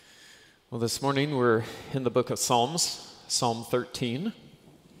Well, this morning we're in the book of Psalms, Psalm 13.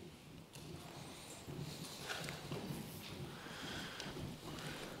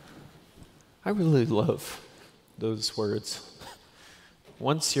 I really love those words.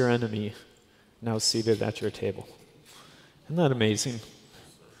 Once your enemy, now seated at your table. Isn't that amazing?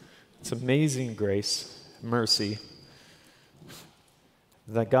 It's amazing grace, mercy.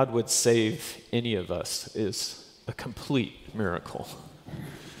 That God would save any of us is a complete miracle.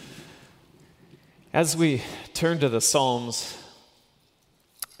 As we turn to the Psalms,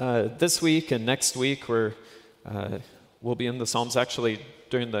 this week and next week we'll be in the Psalms. Actually,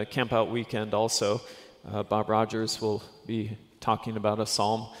 during the Camp Out weekend also, Bob Rogers will be talking about a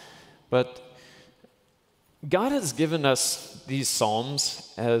psalm. But God has given us these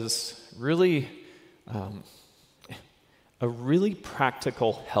Psalms as really a really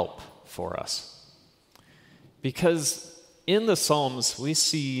practical help for us. Because in the Psalms, we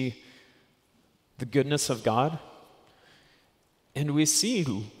see the goodness of God, and we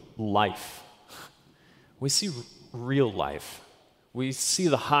see life. We see real life. We see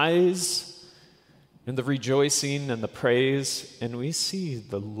the highs and the rejoicing and the praise, and we see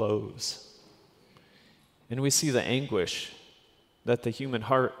the lows. And we see the anguish that the human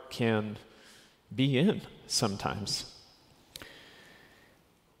heart can be in sometimes.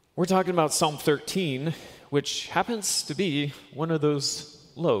 We're talking about Psalm 13, which happens to be one of those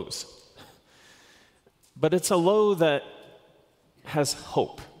lows. But it's a low that has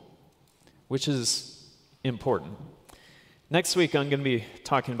hope, which is important. Next week, I'm going to be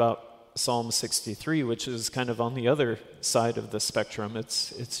talking about Psalm 63, which is kind of on the other side of the spectrum.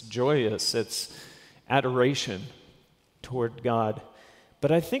 It's joyous, it's adoration toward God.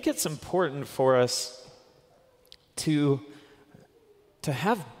 But I think it's important for us to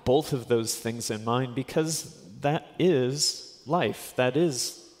have both of those things in mind, because that is life. That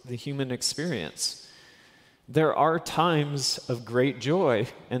is the human experience. There are times of great joy,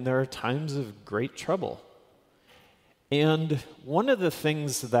 and there are times of great trouble. And one of the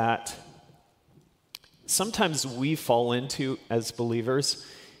things that sometimes we fall into as believers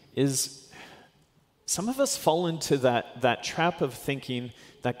is some of us fall into that trap of thinking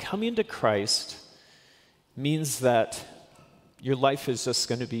that coming to Christ means that your life is just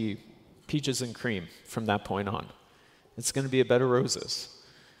going to be peaches and cream from that point on. It's going to be a bed of roses.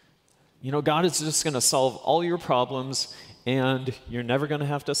 You know, God is just going to solve all your problems, and you're never going to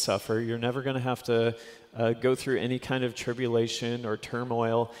have to suffer. You're never going to have to go through any kind of tribulation or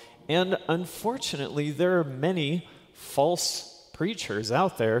turmoil. And unfortunately, there are many false preachers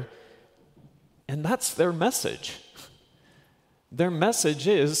out there, and that's their message. Their message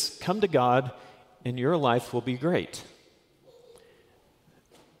is, come to God, and your life will be great.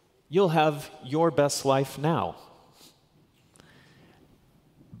 You'll have your best life now.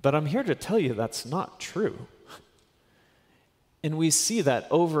 But I'm here to tell you that's not true. And we see that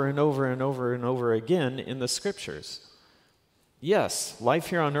over and over and over and over again in the scriptures. Yes, life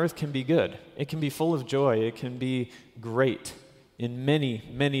here on earth can be good. It can be full of joy. It can be great in many,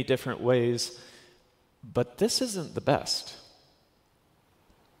 many different ways. But this isn't the best.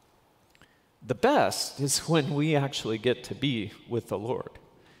 The best is when we actually get to be with the Lord.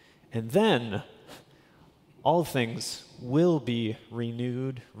 And then all things will be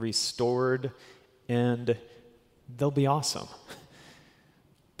renewed, restored, and they'll be awesome.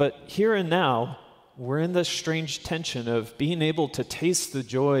 But here and now, we're in this strange tension of being able to taste the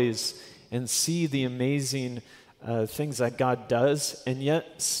joys and see the amazing things that God does, and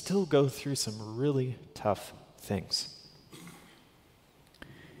yet still go through some really tough things.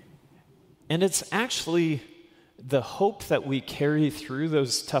 And it's actually the hope that we carry through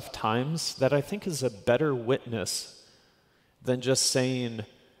those tough times that I think is a better witness than just saying,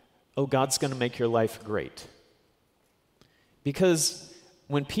 oh, God's going to make your life great. Because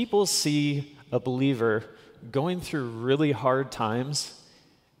when people see a believer going through really hard times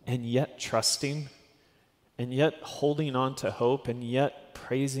and yet trusting and yet holding on to hope and yet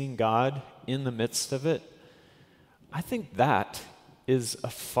praising God in the midst of it, I think that is a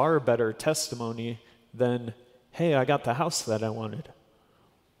far better testimony than, hey, I got the house that I wanted.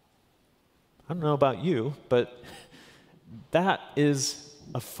 I don't know about you, but that is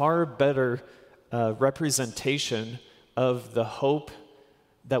a far better representation of the hope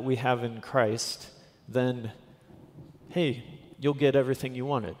that we have in Christ than, hey, you'll get everything you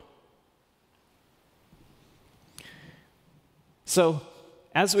wanted. So,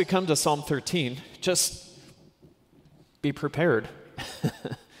 as we come to Psalm 13, just be prepared.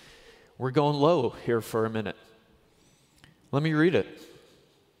 We're going low here for a minute. Let me read it.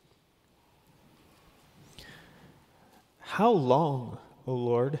 How long, O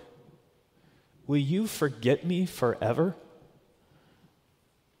Lord, will you forget me forever?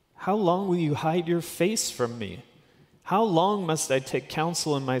 How long will you hide your face from me? How long must I take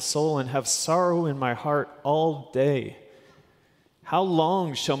counsel in my soul and have sorrow in my heart all day? How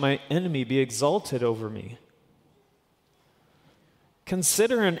long shall my enemy be exalted over me?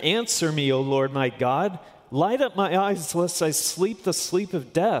 Consider and answer me, O Lord my God. Light up my eyes, lest I sleep the sleep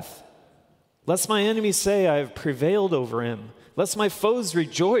of death. Lest my enemy say, I have prevailed over him. Lest my foes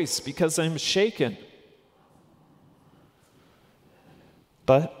rejoice because I am shaken.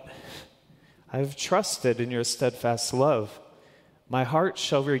 But I have trusted in your steadfast love. My heart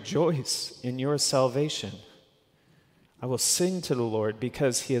shall rejoice in your salvation. I will sing to the Lord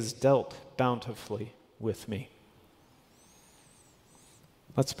because he has dealt bountifully with me.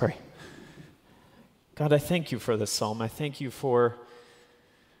 Let's pray. God, I thank you for this psalm. I thank you for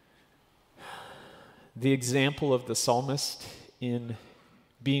the example of the psalmist in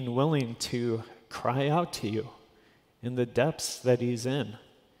being willing to cry out to you in the depths that he's in.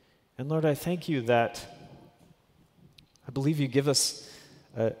 And Lord, I thank you that I believe you give us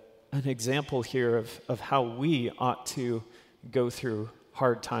an example here of how we ought to go through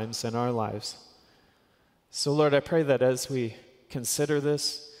hard times in our lives. So Lord, I pray that as we consider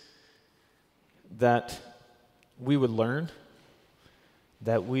this, that we would learn,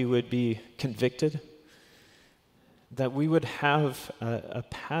 that we would be convicted, that we would have a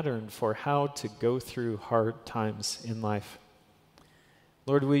pattern for how to go through hard times in life.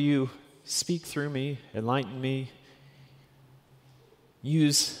 Lord, will you speak through me, enlighten me,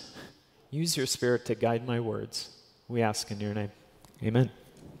 use your Spirit to guide my words. We ask in your name. Amen.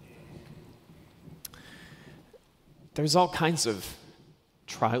 There's all kinds of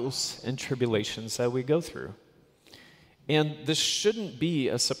trials and tribulations that we go through. And this shouldn't be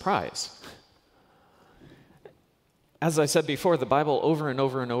a surprise. As I said before, the Bible over and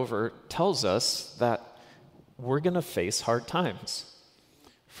over and over tells us that we're going to face hard times.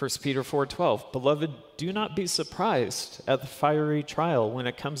 1 Peter 4:12, Beloved, do not be surprised at the fiery trial when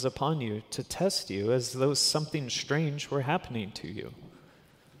it comes upon you to test you as though something strange were happening to you.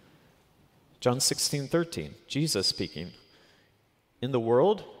 John 16:13, Jesus speaking, In the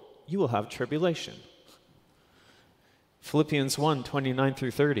world you will have tribulation. Philippians 1:29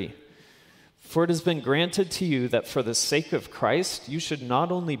 through 30, For it has been granted to you that for the sake of Christ you should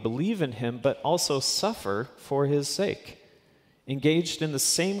not only believe in him, but also suffer for his sake, engaged in the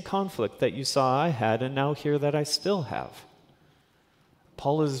same conflict that you saw I had and now hear that I still have.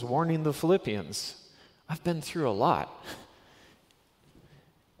 Paul is warning the Philippians, I've been through a lot.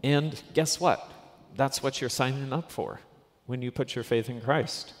 And guess what? That's what you're signing up for when you put your faith in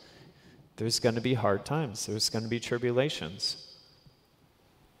Christ. There's going to be hard times. There's going to be tribulations.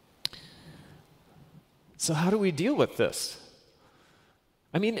 So how do we deal with this?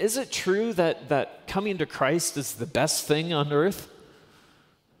 I mean, is it true that coming to Christ is the best thing on earth?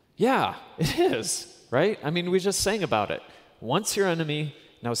 Yeah, it is, right? I mean, we just sang about it. Once your enemy,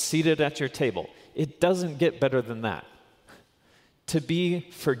 now seated at your table. It doesn't get better than that. To be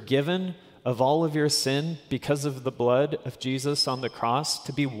forgiven of all of your sin because of the blood of Jesus on the cross,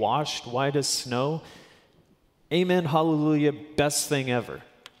 to be washed white as snow, amen, hallelujah, best thing ever.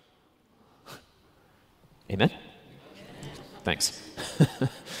 Amen? Thanks.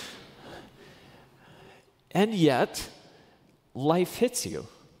 And yet, life hits you.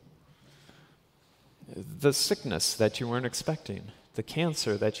 The sickness that you weren't expecting, the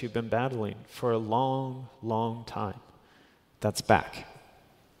cancer that you've been battling for a long, long time, that's back.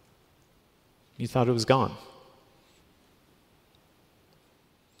 You thought it was gone.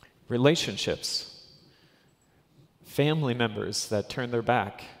 Relationships, family members that turn their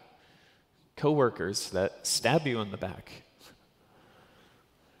back, coworkers that stab you in the back,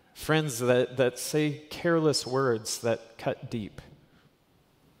 friends that say careless words that cut deep.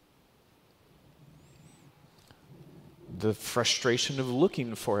 The frustration of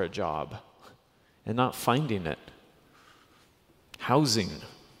looking for a job and not finding it. Housing.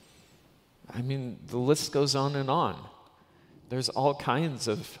 I mean, the list goes on and on. There's all kinds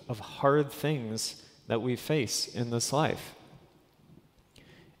of hard things that we face in this life.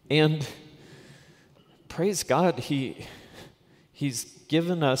 And praise God, He's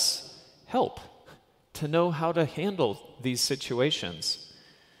given us help to know how to handle these situations.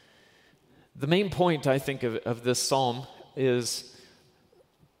 The main point, I think, of this psalm is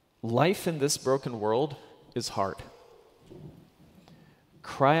life in this broken world is hard.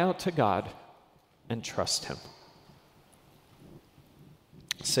 Cry out to God and trust him.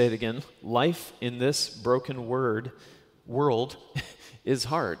 Say it again. Life in this broken world is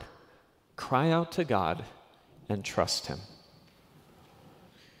hard. Cry out to God and trust him.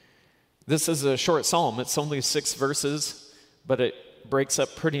 This is a short psalm. It's only 6 verses, but it breaks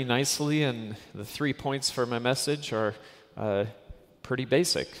up pretty nicely, and the 3 points for my message are pretty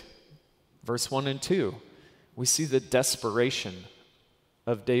basic. Verse 1 and 2, we see the desperation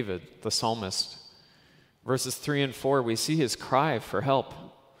of David, the psalmist. Verses 3 and 4, we see his cry for help.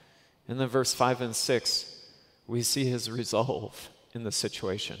 And then verse 5 and 6, we see his resolve in the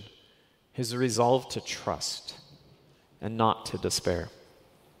situation, his resolve to trust and not to despair.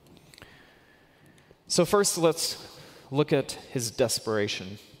 So first, let's look at his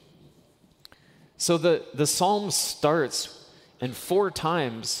desperation. So the psalm starts, and 4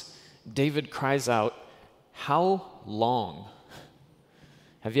 times David cries out, "How long?"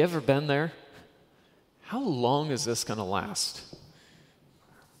 Have you ever been there? How long is this going to last?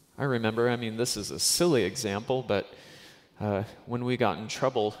 I remember, this is a silly example, but when we got in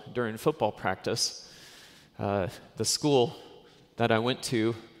trouble during football practice, the school that I went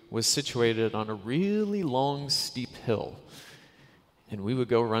to was situated on a really long, steep hill. And we would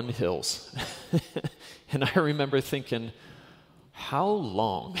go run hills. And I remember thinking, how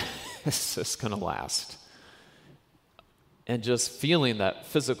long is this going to last? And just feeling that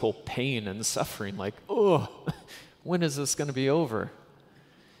physical pain and suffering, like, oh, when is this going to be over?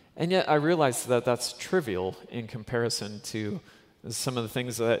 And yet I realized that that's trivial in comparison to some of the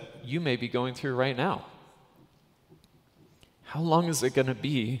things that you may be going through right now. How long is it going to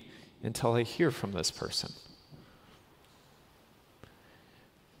be until I hear from this person?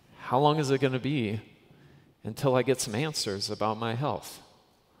 How long is it going to be until I get some answers about my health?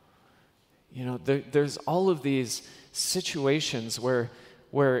 There's all of these situations where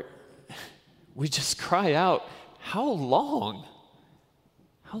we just cry out, how long?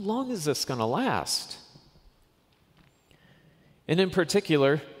 How long is this going to last? And in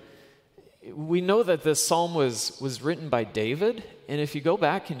particular, we know that this psalm was written by David, and if you go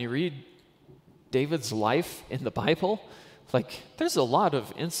back and you read David's life in the Bible, there's a lot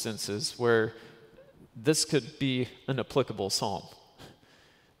of instances where this could be an applicable psalm.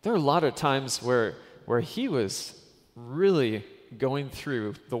 There are a lot of times where he was really going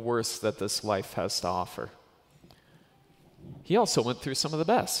through the worst that this life has to offer. He also went through some of the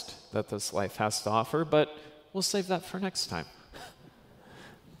best that this life has to offer, but we'll save that for next time.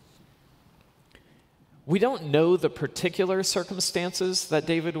 We don't know the particular circumstances that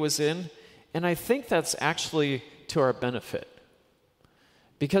David was in, and I think that's actually to our benefit.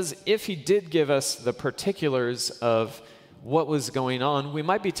 Because if he did give us the particulars of what was going on, we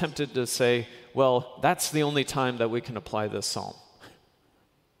might be tempted to say, well, that's the only time that we can apply this psalm.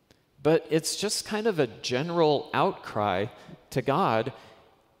 But it's just kind of a general outcry to God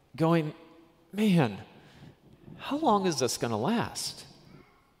going, man, how long is this going to last?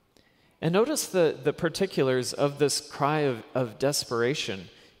 And notice the particulars of this cry of desperation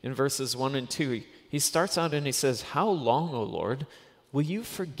in verses 1 and 2. He starts out and he says, "How long, O Lord, will you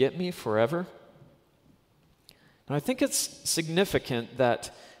forget me forever?" Now, I think it's significant that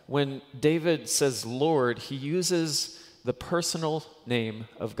when David says Lord, he uses the personal name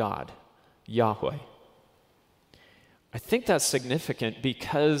of God, Yahweh. I think that's significant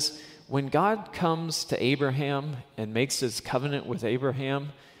because when God comes to Abraham and makes his covenant with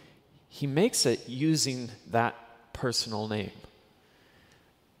Abraham, he makes it using that personal name.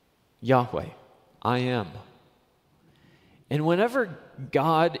 Yahweh, I am. And whenever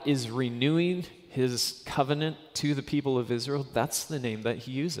God is renewing his covenant to the people of Israel, that's the name that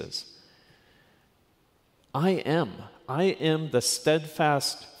he uses. I am the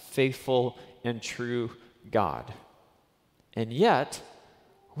steadfast, faithful, and true God. And yet,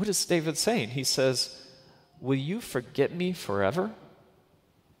 what is David saying? He says, will you forget me forever?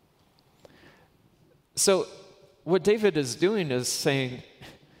 So what David is doing is saying,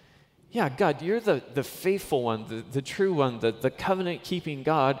 yeah, God, you're the faithful one, the true one, the covenant-keeping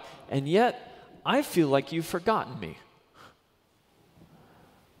God, and yet I feel like you've forgotten me.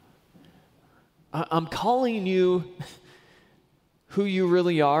 I'm calling you who you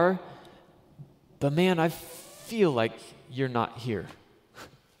really are, but man, I feel like you're not here.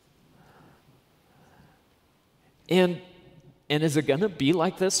 And is it going to be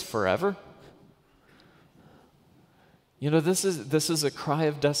like this forever? This is a cry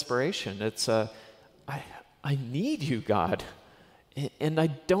of desperation. It's I need you, God, and I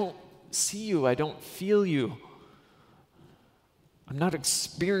don't see you. I don't feel you. I'm not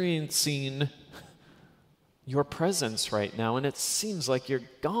experiencing your presence right now, and it seems like you're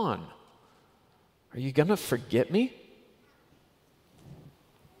gone. Are you going to forget me?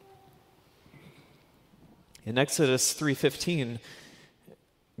 In Exodus 3:15,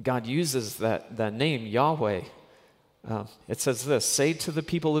 God uses that name, Yahweh, It says this, "Say to the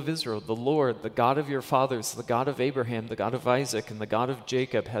people of Israel, the Lord, the God of your fathers, the God of Abraham, the God of Isaac, and the God of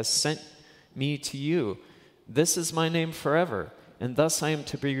Jacob has sent me to you. This is my name forever, and thus I am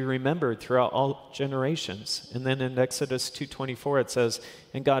to be remembered throughout all generations." And then in Exodus 2:24 it says,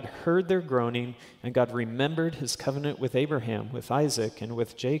 "And God heard their groaning, and God remembered his covenant with Abraham, with Isaac, and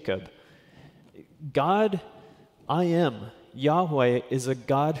with Jacob." God, I am, Yahweh, is a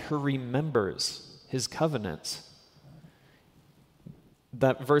God who remembers his covenants.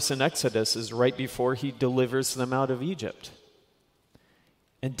 That verse in Exodus is right before he delivers them out of Egypt.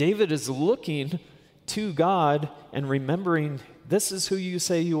 And David is looking to God and remembering, this is who you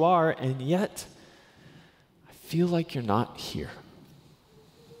say you are, and yet I feel like you're not here.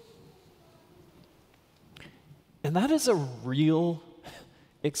 And that is a real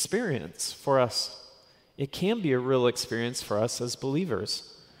experience for us. It can be a real experience for us as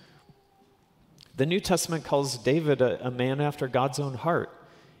believers. The New Testament calls David a man after God's own heart,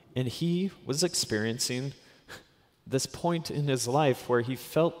 and he was experiencing this point in his life where he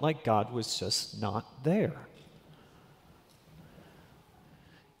felt like God was just not there.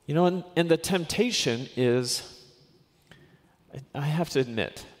 You know, and the temptation is, I have to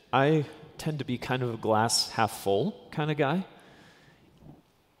admit, I tend to be kind of a glass half full kind of guy.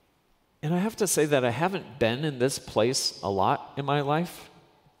 And I have to say that I haven't been in this place a lot in my life.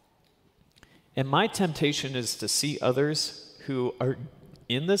 And my temptation is to see others who are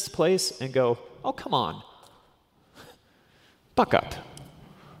in this place and go, oh, come on, buck up.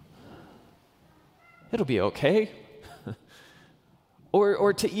 It'll be okay.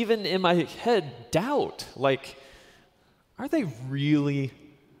 Or to even in my head doubt, like, are they really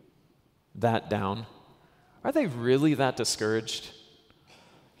that down? Are they really that discouraged?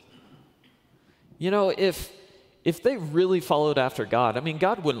 You know, if they really followed after God, I mean,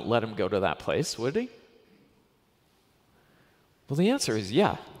 God wouldn't let them go to that place, would he? Well, the answer is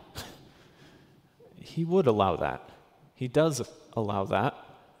yeah. He would allow that. He does allow that.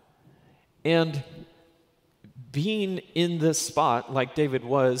 And being in this spot, like David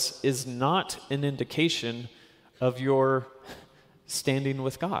was, is not an indication of your standing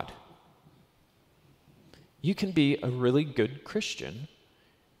with God. You can be a really good Christian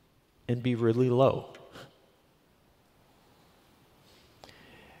and be really low.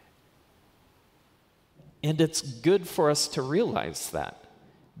 And it's good for us to realize that,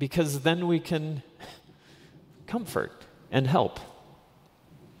 because then we can comfort and help.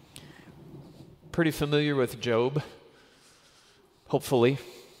 Pretty familiar with Job, hopefully.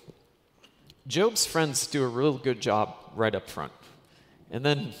 Job's friends do a real good job right up front. And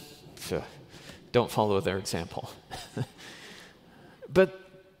then, don't follow their example. But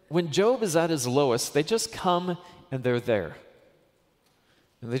when Job is at his lowest, they just come and they're there.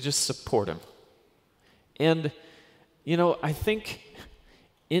 And they just support him. And, you know, I think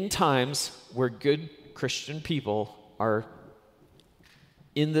in times where good Christian people are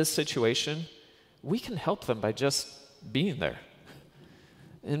in this situation, we can help them by just being there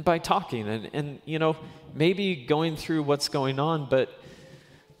and by talking and you know, maybe going through what's going on, but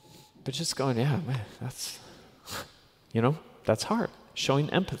just going, yeah, man, that's, you know, that's hard. Showing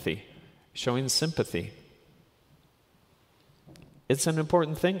empathy, showing sympathy. It's an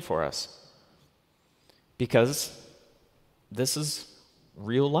important thing for us because this is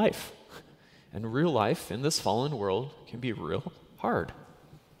real life. And real life in this fallen world can be real hard.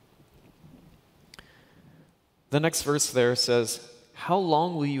 The next verse there says, "How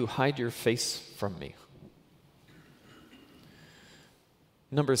long will you hide your face from me?"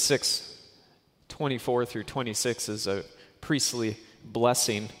 Numbers 6, 24 through 26 is a priestly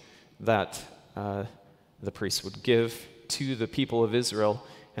blessing that the priest would give to the people of Israel.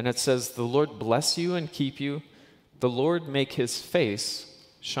 And it says, "The Lord bless you and keep you. The Lord make his face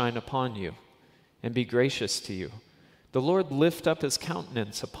shine upon you and be gracious to you. The Lord lift up his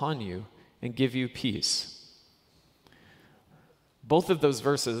countenance upon you and give you peace." Both of those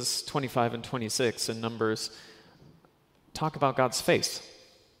verses, 25 and 26 in Numbers, talk about God's face.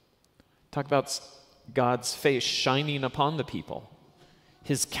 Talk about God's face shining upon the people,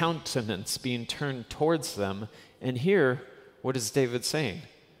 his countenance being turned towards them. And here, what is David saying?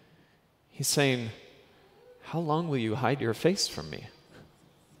 He's saying, how long will you hide your face from me?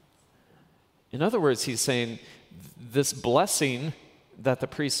 In other words, he's saying, this blessing that the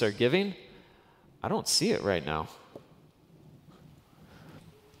priests are giving, I don't see it right now.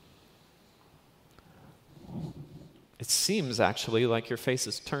 It seems actually like your face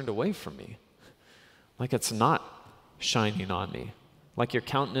is turned away from me, like it's not shining on me, like your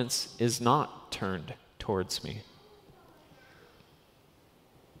countenance is not turned towards me.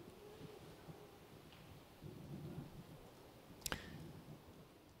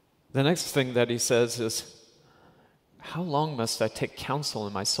 The next thing that he says is, how long must I take counsel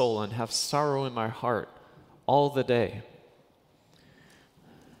in my soul and have sorrow in my heart all the day?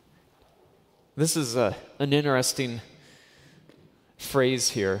 This is an interesting phrase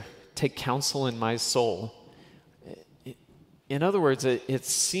here, take counsel in my soul. In other words, it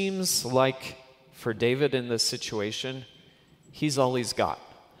seems like for David in this situation, he's all he's got.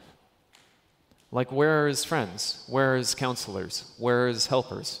 Like, where are his friends? Where are his counselors? Where are his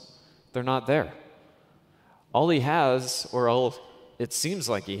helpers? They're not there. All he has, or all it seems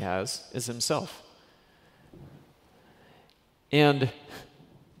like he has, is himself. And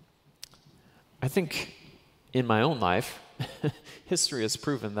I think in my own life, history has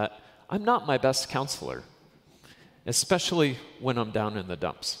proven that I'm not my best counselor, especially when I'm down in the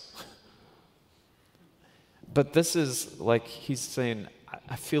dumps. But this is like he's saying,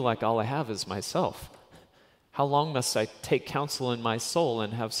 I feel like all I have is myself. How long must I take counsel in my soul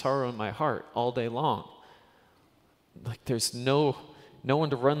and have sorrow in my heart all day long? Like there's no one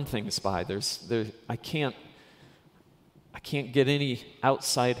to run things by. I can't get any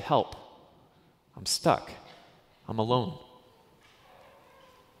outside help. I'm stuck. I'm alone.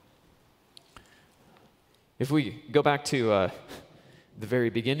 If we go back to the very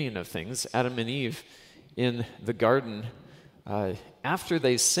beginning of things, Adam and Eve in the garden, after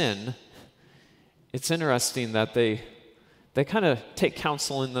they sin, it's interesting that they kind of take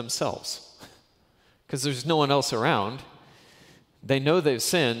counsel in themselves because there's no one else around. They know they've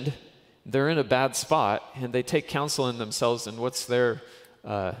sinned. They're in a bad spot, and they take counsel in themselves, and what's their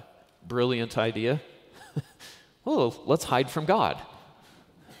brilliant idea? Well, let's hide from God.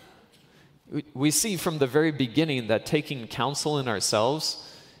 We see from the very beginning that taking counsel in ourselves,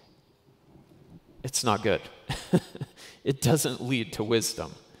 it's not good. It doesn't lead to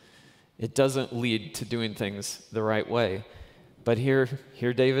wisdom. It doesn't lead to doing things the right way. But here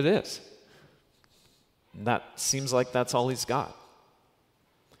David is. And that seems like that's all he's got.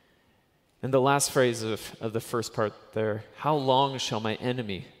 And the last phrase of the first part there, how long shall my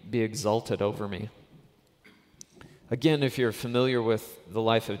enemy be exalted over me? Again, if you're familiar with the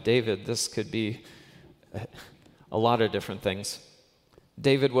life of David, this could be a lot of different things.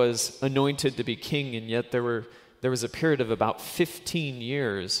 David was anointed to be king, and yet there was a period of about 15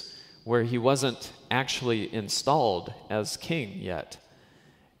 years where he wasn't actually installed as king yet.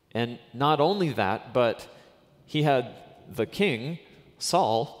 And not only that, but he had the king,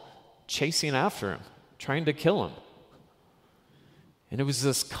 Saul, chasing after him, trying to kill him. And it was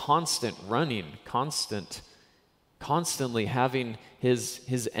this constant running, constantly having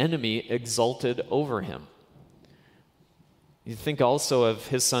his enemy exalted over him. You think also of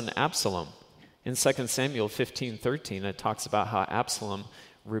his son Absalom. In 2 Samuel 15:13, it talks about how Absalom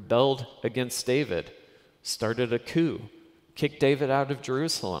rebelled against David, started a coup, kicked David out of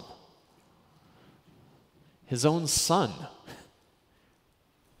Jerusalem. His own son,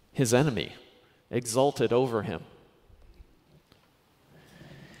 his enemy, exalted over him.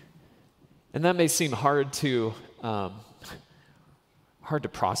 And that may seem hard to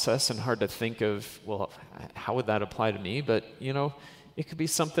process and hard to think of, well, how would that apply to me? But, it could be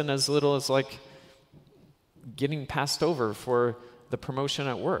something as little as like getting passed over for the promotion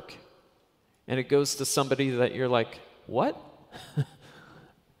at work. And it goes to somebody that you're like, what?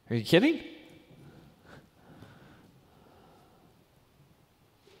 Are you kidding?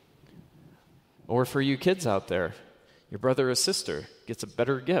 Or for you kids out there, your brother or sister gets a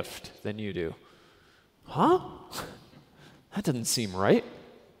better gift than you do. Huh? That doesn't seem right.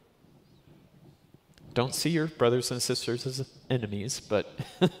 Don't see your brothers and sisters as enemies, but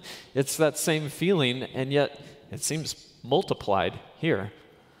it's that same feeling, and yet it seems multiplied here.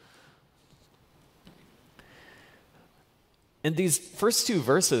 And these first two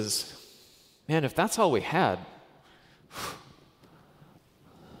verses, man, if that's all we had,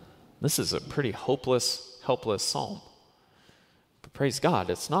 this is a pretty hopeless, helpless psalm. But praise God,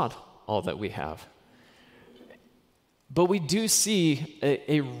 it's not all that we have. But we do see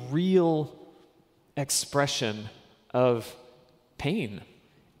a real expression of pain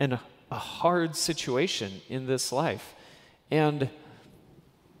and a hard situation in this life. And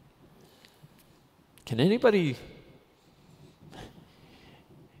can anybody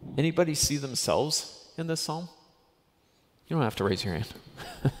see themselves in this psalm? You don't have to raise your hand.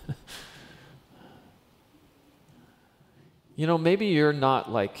 Maybe you're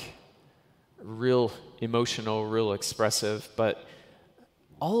not like real emotional, real expressive, but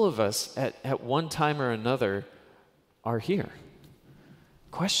all of us at one time or another are here,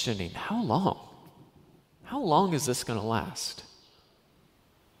 questioning, how long? How long is this going to last?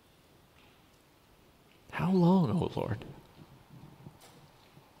 How long, oh Lord?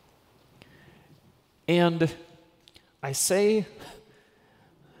 And I say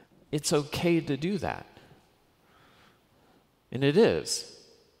it's okay to do that. And it is.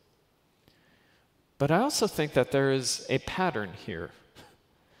 But I also think that there is a pattern here,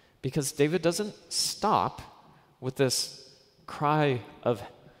 because David doesn't stop with this cry of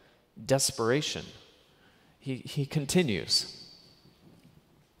desperation. He continues.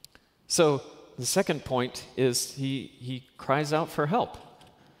 So the second point is he cries out for help.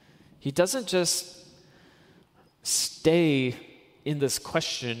 He doesn't just stay in this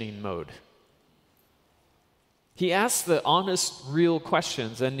questioning mode. He asks the honest, real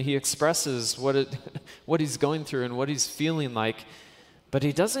questions, and he expresses what he's going through and what he's feeling like, but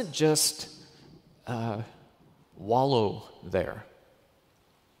he doesn't just wallow there.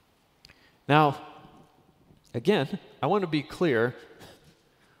 Now, again, I want to be clear.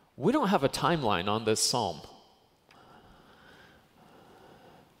 We don't have a timeline on this psalm.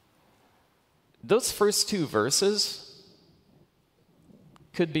 Those first two verses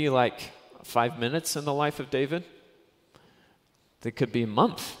could be like 5 minutes in the life of David. They could be a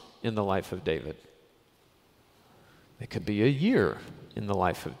month in the life of David. They could be a year in the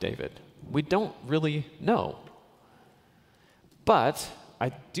life of David. We don't really know. But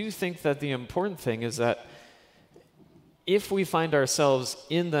I do think that the important thing is that if we find ourselves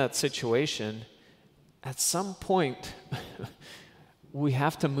in that situation, at some point, we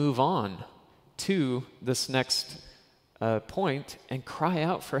have to move on to this next point and cry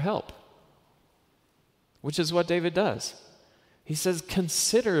out for help, which is what David does. He says,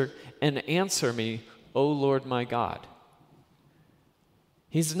 "Consider and answer me, O Lord my God."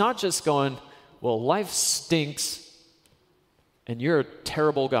 He's not just going, well, life stinks and you're a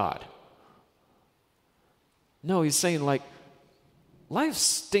terrible God. No, he's saying, like, life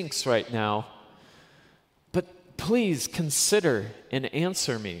stinks right now, but please consider and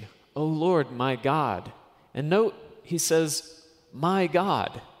answer me, O Lord my God. And note, he says, my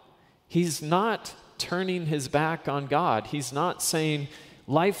God. He's not turning his back on God. He's not saying,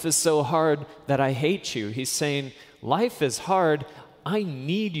 life is so hard that I hate you. He's saying, life is hard. I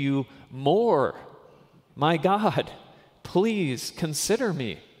need you more. My God, please consider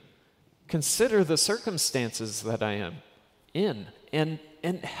me. Consider the circumstances that I am in and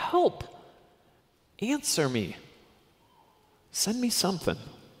help. Answer me. Send me something.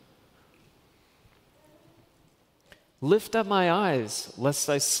 Lift up my eyes, lest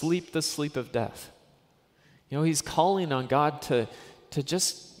I sleep the sleep of death. You know, he's calling on God to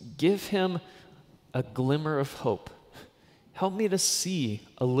just give him a glimmer of hope. Help me to see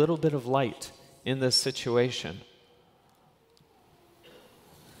a little bit of light in this situation.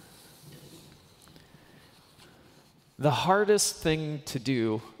 The hardest thing to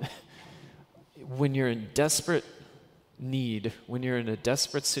do when you're in desperate need, when you're in a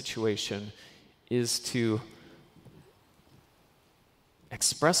desperate situation, is to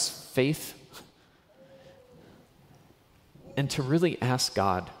express faith and to really ask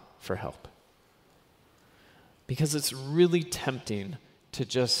God for help. Because it's really tempting to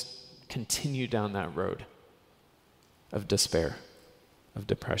just continue down that road of despair, of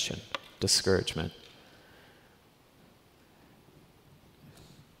depression, discouragement.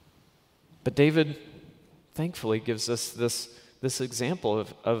 But David, thankfully, gives us this example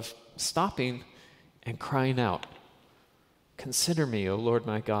of stopping and crying out. Consider me, O Lord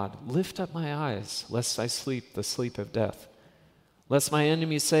my God. Lift up my eyes, lest I sleep the sleep of death. Lest my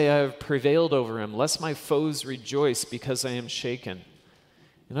enemies say I have prevailed over him. Lest my foes rejoice because I am shaken.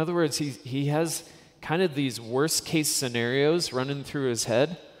 In other words, he has kind of these worst case scenarios running through his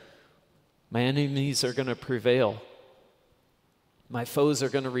head. My enemies are going to prevail. My foes are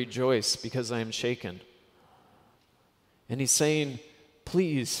going to rejoice because I am shaken. And he's saying,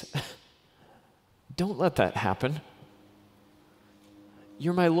 please, don't let that happen.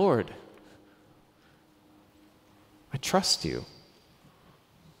 You're my Lord. I trust you.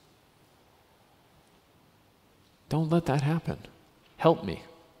 Don't let that happen. Help me.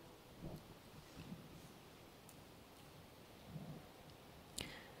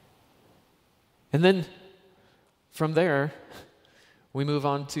 And then from there, we move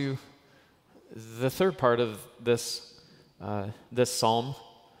on to the third part of this psalm,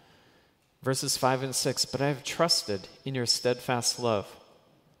 verses 5 and 6. But I have trusted in your steadfast love.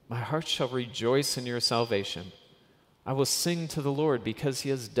 My heart shall rejoice in your salvation. I will sing to the Lord because he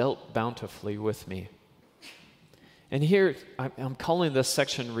has dealt bountifully with me. And here, I'm calling this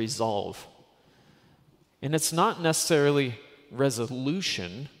section resolve. And it's not necessarily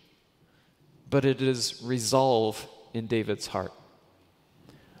resolution, but it is resolve in David's heart.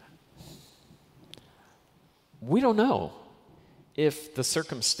 We don't know if the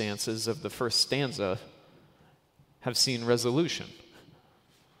circumstances of the first stanza have seen resolution.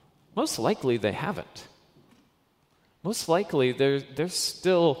 Most likely they haven't. Most likely there's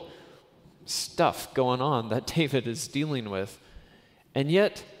still stuff going on that David is dealing with. And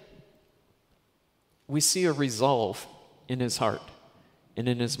yet, we see a resolve in his heart and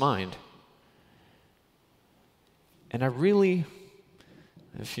in his mind. And I really,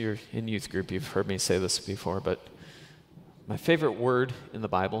 if you're in youth group, you've heard me say this before, but my favorite word in the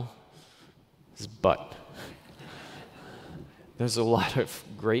Bible is but. There's a lot of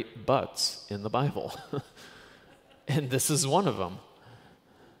great buts in the Bible. And this is one of them.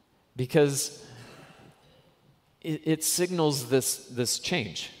 Because it signals this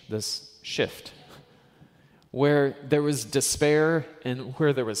change, this shift. Where there was despair and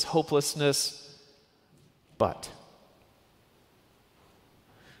where there was hopelessness, but.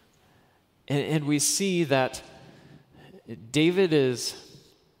 And we see that David is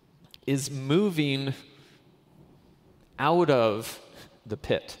moving out of the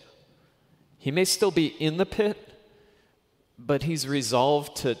pit. He may still be in the pit, but he's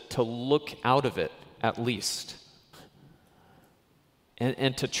resolved to look out of it at least.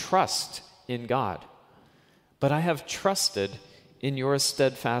 And to trust in God. But I have trusted in your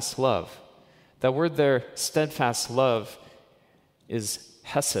steadfast love. That word there, steadfast love, is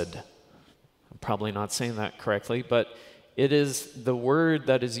hesed. I'm probably not saying that correctly, but it is the word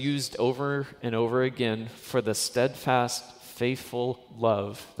that is used over and over again for the steadfast, faithful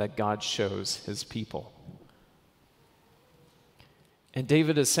love that God shows his people. And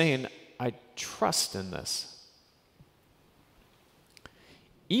David is saying, I trust in this.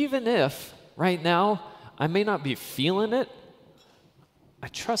 Even if right now I may not be feeling it, I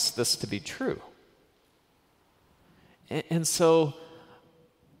trust this to be true. And so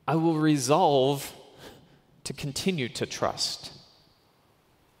I will resolve to continue to trust.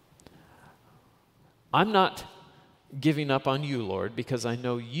 I'm not giving up on you, Lord, because I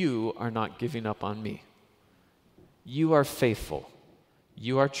know you are not giving up on me. You are faithful.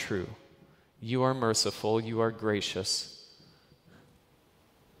 You are true. You are merciful. You are gracious.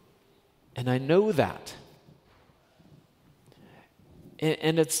 And I know that.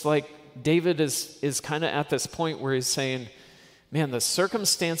 And it's like David is kind of at this point where he's saying, man, the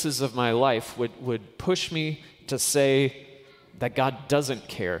circumstances of my life would push me to say that God doesn't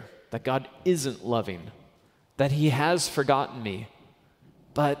care, that God isn't loving, that he has forgotten me.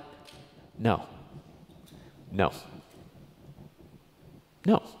 But no. No.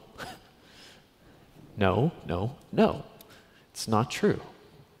 No. No, no, no. It's not true.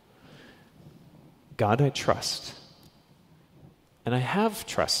 God, I trust. And I have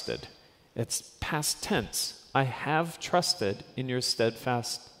trusted. It's past tense. I have trusted in your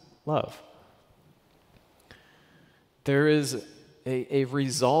steadfast love. There is a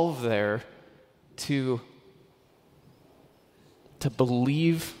resolve there to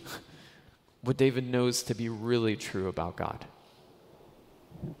believe what David knows to be really true about God.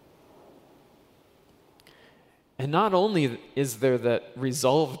 And not only is there that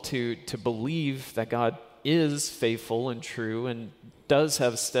resolve to believe that God is faithful and true and does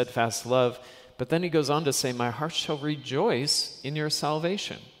have steadfast love, but then he goes on to say, my heart shall rejoice in your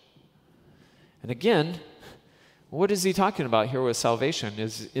salvation. And again, what is he talking about here with salvation?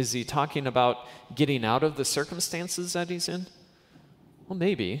 Is he talking about getting out of the circumstances that he's in? Well,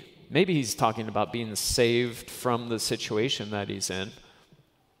 maybe. Maybe he's talking about being saved from the situation that he's in.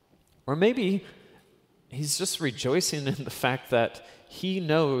 Or maybe he's just rejoicing in the fact that he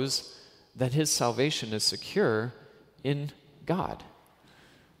knows that his salvation is secure in God.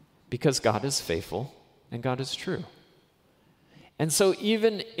 Because God is faithful and God is true. And so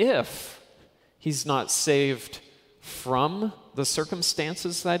even if he's not saved from the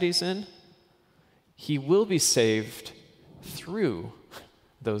circumstances that he's in, he will be saved through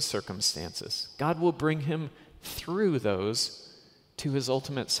those circumstances. God will bring him through those to his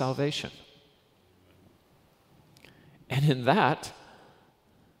ultimate salvation. And in that,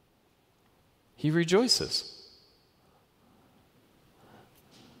 he rejoices.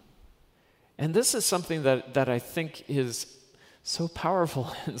 And this is something that I think is so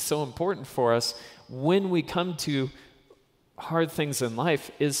powerful and so important for us when we come to hard things in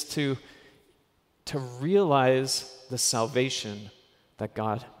life, is to realize the salvation that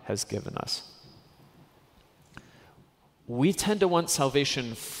God has given us. We tend to want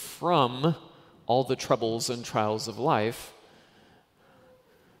salvation from all the troubles and trials of life,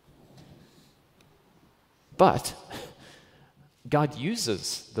 but God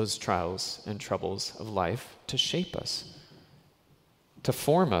uses those trials and troubles of life to shape us, to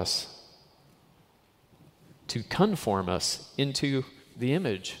form us, to conform us into the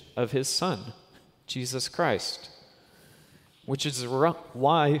image of his Son, Jesus Christ. Which is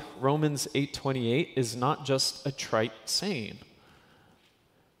why Romans 8:28 is not just a trite saying,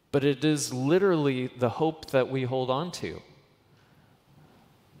 but it is literally the hope that we hold on to.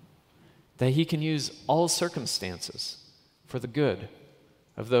 That he can use all circumstances for the good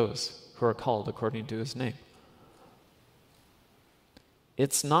of those who are called according to his name.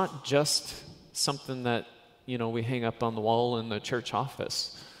 It's not just something that, we hang up on the wall in the church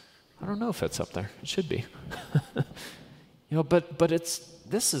office. I don't know if it's up there. It should be. But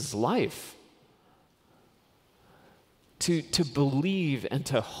this is life. To believe and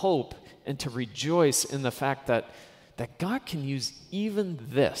to hope and to rejoice in the fact that God can use even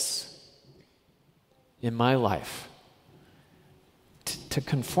this in my life to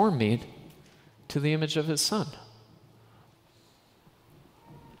conform me to the image of his Son.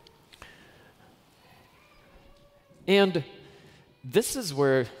 And this is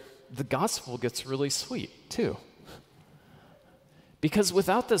where the gospel gets really sweet, too. Because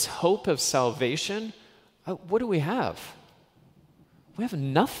without this hope of salvation, what do we have? We have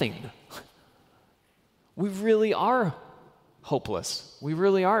nothing. We really are hopeless. We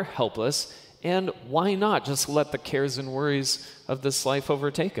really are helpless. And why not just let the cares and worries of this life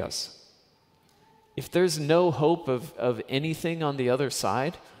overtake us? If there's no hope of anything on the other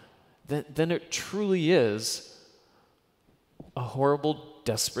side, then it truly is a horrible,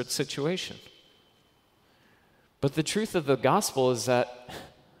 desperate situation. But the truth of the gospel is that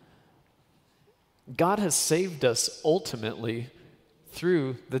God has saved us ultimately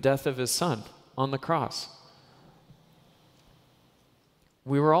through the death of his Son on the cross.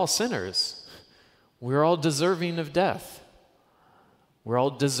 We were all sinners. We were all deserving of death. We're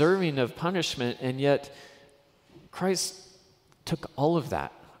all deserving of punishment, and yet Christ took all of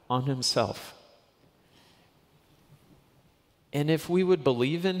that on himself. And if we would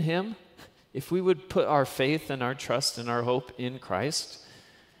believe in him, if we would put our faith and our trust and our hope in Christ,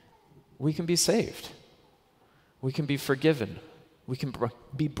 we can be saved. We can be forgiven. We can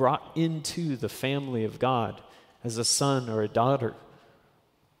be brought into the family of God as a son or a daughter.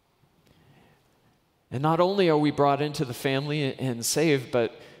 And not only are we brought into the family and saved,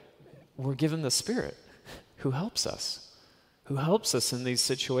 but we're given the Spirit who helps us in these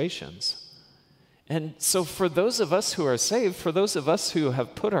situations. And so for those of us who are saved, for those of us who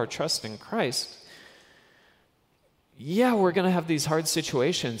have put our trust in Christ, we're going to have these hard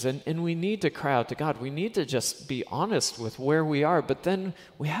situations, and we need to cry out to God. We need to just be honest with where we are, but then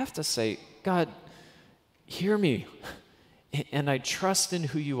we have to say, God, hear me, and I trust in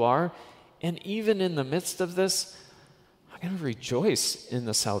who you are, and even in the midst of this, I'm going to rejoice in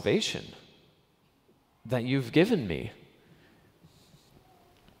the salvation that you've given me.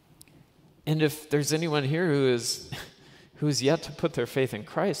 And if there's anyone here who is yet to put their faith in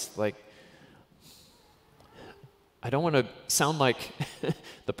Christ, I don't want to sound like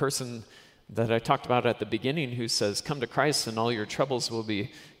the person that I talked about at the beginning who says, come to Christ and all your troubles will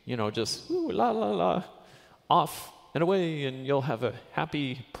be, just ooh, la, la, la, off and away, and you'll have a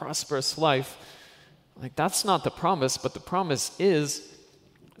happy, prosperous life. That's not the promise, but the promise is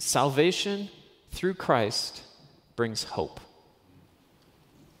salvation through Christ brings hope.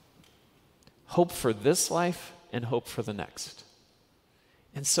 Hope for this life and hope for the next.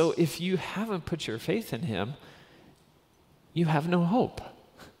 And so if you haven't put your faith in him, you have no hope.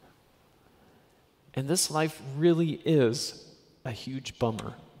 And this life really is a huge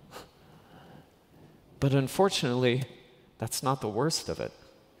bummer. But unfortunately, that's not the worst of it.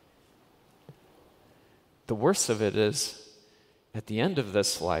 The worst of it is, at the end of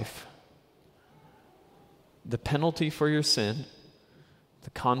this life, the penalty for your sin, the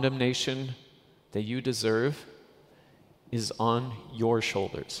condemnation that you deserve, is on your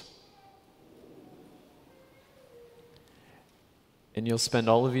shoulders. And you'll spend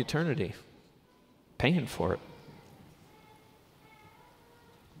all of eternity paying for it.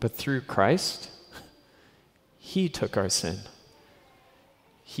 But through Christ, he took our sin.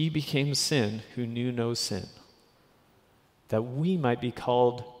 He became sin who knew no sin, that we might be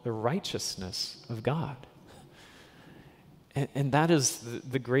called the righteousness of God. And that is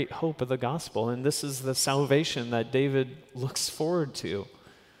the great hope of the gospel. And this is the salvation that David looks forward to.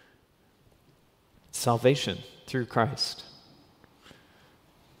 Salvation through Christ.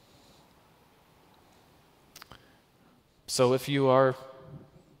 So if you are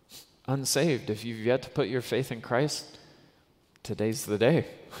unsaved, if you've yet to put your faith in Christ, today's the day.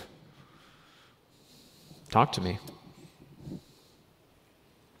 Talk to me.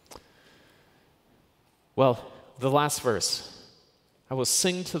 Well, the last verse. I will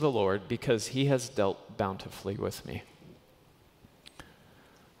sing to the Lord because he has dealt bountifully with me.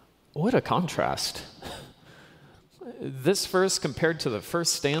 What a contrast. This verse compared to the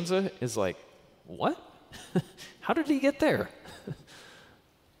first stanza is like, what? How did he get there?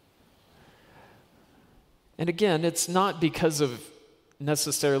 And again, it's not because of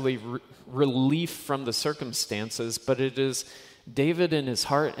necessarily relief from the circumstances, but it is David in his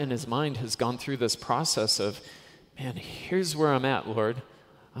heart and his mind has gone through this process of, man, here's where I'm at, Lord.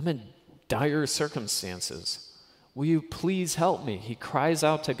 I'm in dire circumstances. Will you please help me? He cries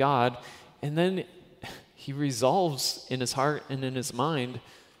out to God, and then he resolves in his heart and in his mind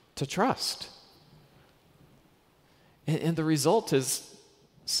to trust. And the result is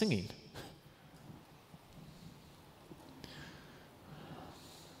singing.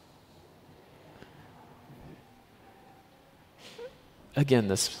 Again,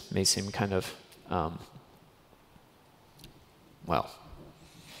 this may seem kind of,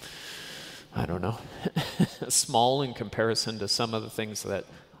 I don't know, small in comparison to some of the things that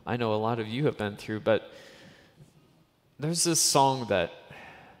I know a lot of you have been through, but there's this song that,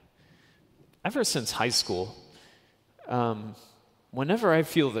 ever since high school, whenever I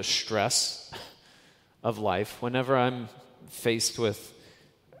feel the stress of life, whenever I'm faced with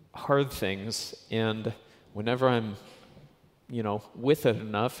hard things, and whenever I'm with it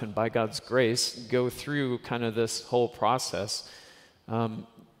enough, and by God's grace, go through kind of this whole process.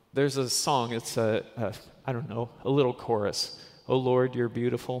 There's a song, it's a little chorus. Oh Lord, you're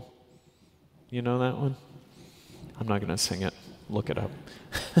beautiful. You know that one? I'm not going to sing it. Look it up.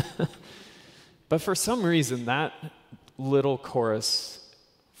 But for some reason, that little chorus,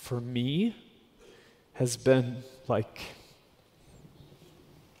 for me, has been like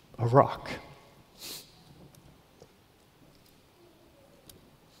a rock.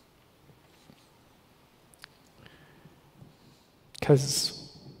 Because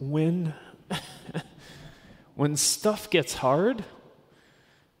when stuff gets hard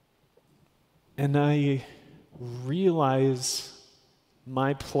and I realize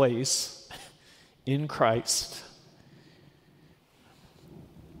my place in Christ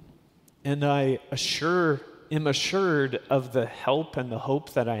and I am assured of the help and the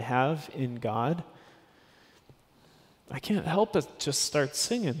hope that I have in God, I can't help but just start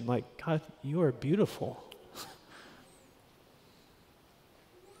singing like, God, you are beautiful.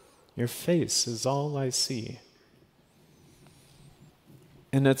 Your face is all I see.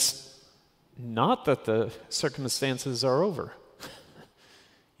 And it's not that the circumstances are over,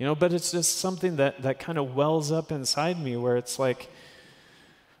 but it's just something that kind of wells up inside me where it's like,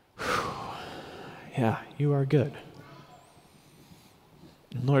 yeah, you are good.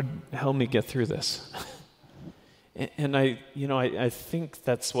 And Lord, help me get through this. And I think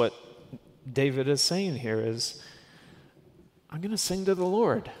that's what David is saying here is, I'm going to sing to the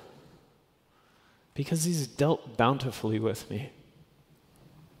Lord. Because he's dealt bountifully with me.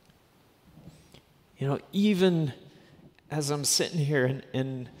 Even as I'm sitting here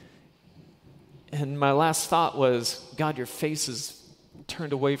and my last thought was, God, your face is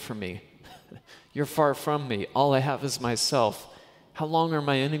turned away from me. You're far from me. All I have is myself. How long are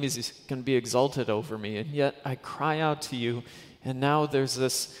my enemies going to be exalted over me? And yet I cry out to you, and now there's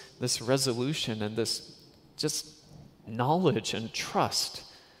this resolution and this just knowledge and trust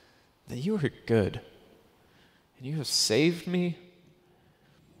that you are good, and you have saved me.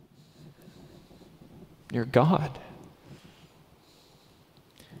 You're God.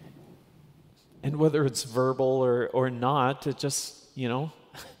 And whether it's verbal or not, it just, a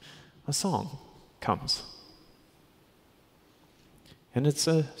song comes. And it's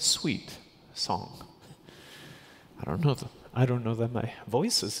a sweet song. I don't know that my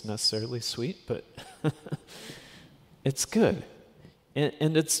voice is necessarily sweet, but it's good.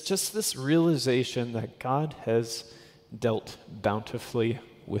 And it's just this realization that God has dealt bountifully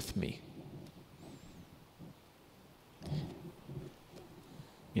with me.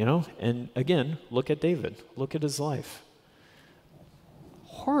 And again, look at David. Look at his life.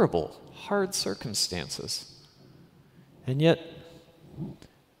 Horrible, hard circumstances. And yet,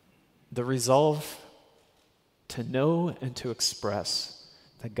 the resolve to know and to express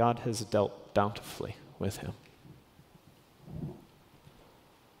that God has dealt bountifully with him.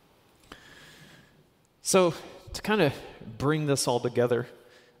 So, to kind of bring this all together,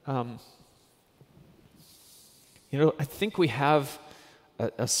 I think we have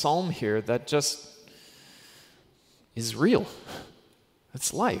a psalm here that just is real.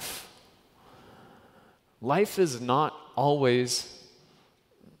 It's life. Life is not always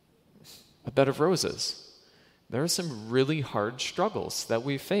a bed of roses. There are some really hard struggles that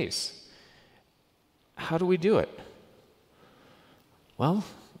we face. How do we do it? Well,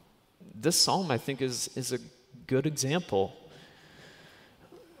 this psalm, I think, is a good example.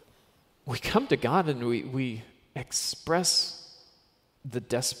 We come to God and we express the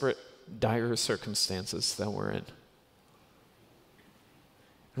desperate, dire circumstances that we're in.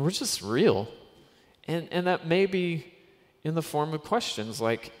 And we're just real. And that may be in the form of questions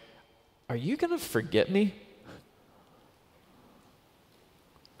like, are you going to forget me?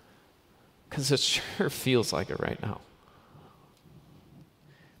 Because it sure feels like it right now.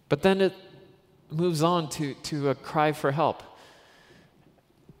 But then it moves on to a cry for help.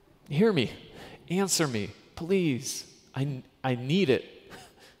 Hear me, answer me, please. I need it.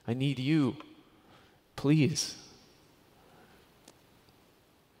 I need you. Please.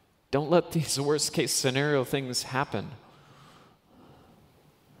 Don't let these worst case scenario things happen.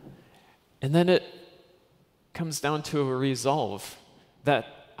 And then it comes down to a resolve that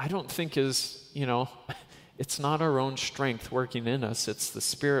I don't think is, it's not our own strength working in us. It's the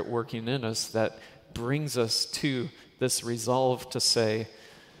Spirit working in us that brings us to this resolve to say,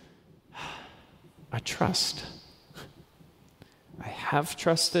 I trust. I have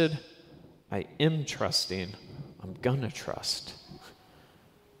trusted. I am trusting. I'm going to trust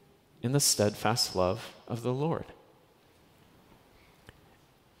in the steadfast love of the Lord.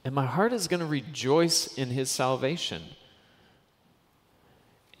 And my heart is going to rejoice in his salvation.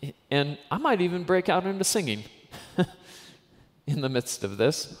 And I might even break out into singing in the midst of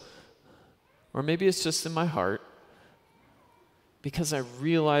this. Or maybe it's just in my heart because I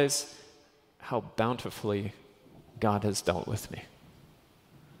realize how bountifully God has dealt with me.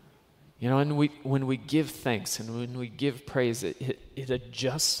 And when we give thanks and when we give praise, it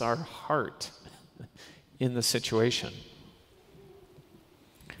adjusts our heart in the situation.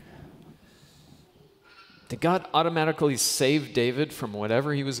 Did God automatically save David from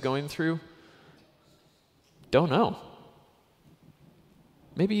whatever he was going through? Don't know.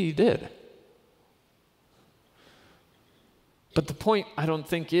 Maybe he did. But the point, I don't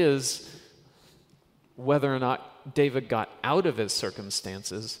think, is whether or not David got out of his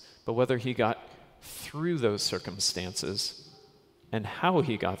circumstances, but whether he got through those circumstances and how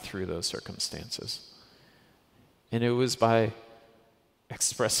he got through those circumstances. And it was by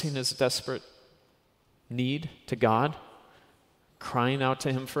expressing his desperate need to God, crying out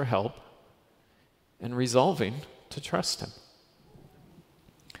to him for help, and resolving to trust him.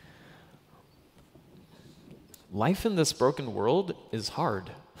 Life in this broken world is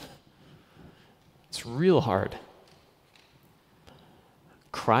hard. It's real hard.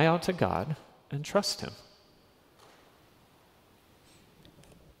 Cry out to God and trust him.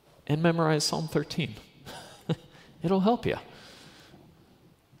 And memorize Psalm 13. It'll help you.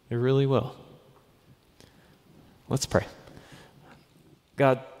 It really will. Let's pray.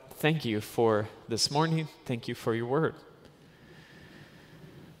 God, thank you for this morning. Thank you for your word.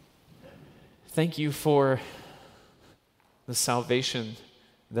 Thank you for the salvation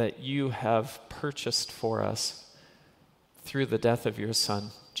that you have purchased for us through the death of your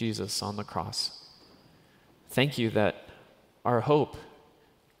Son, Jesus, on the cross. Thank you that our hope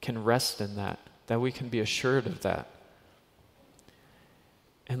can rest in that we can be assured of that.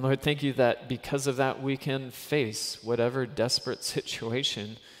 And Lord, thank you that because of that we can face whatever desperate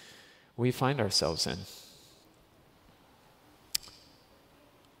situation we find ourselves in.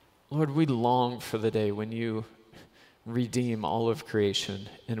 Lord, we long for the day when you redeem all of creation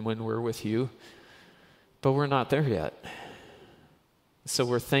and when we're with you, but we're not there yet. So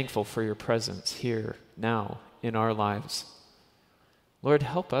we're thankful for your presence here, now, in our lives. Lord,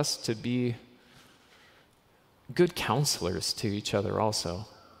 help us to be good counselors to each other also.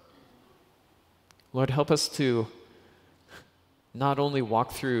 Lord, help us to not only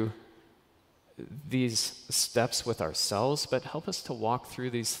walk through these steps with ourselves, but help us to walk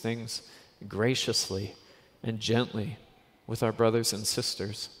through these things graciously and gently with our brothers and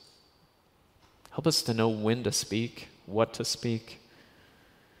sisters. Help us to know when to speak, what to speak.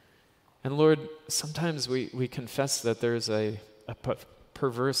 And Lord, sometimes we confess that there's a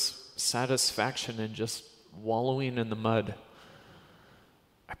perverse satisfaction in just wallowing in the mud.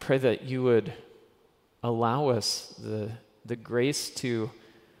 I pray that you would allow us the grace to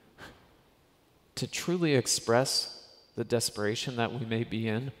truly express the desperation that we may be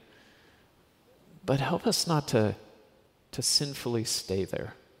in, but help us not to sinfully stay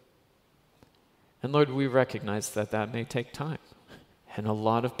there. And Lord, we recognize that may take time and a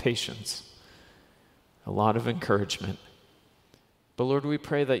lot of patience, a lot of encouragement. But Lord, we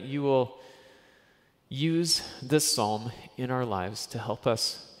pray that you will use this psalm in our lives to help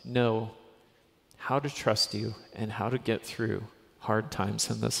us know how to trust you and how to get through hard times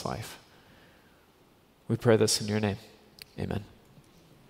in this life. We pray this in your name. Amen.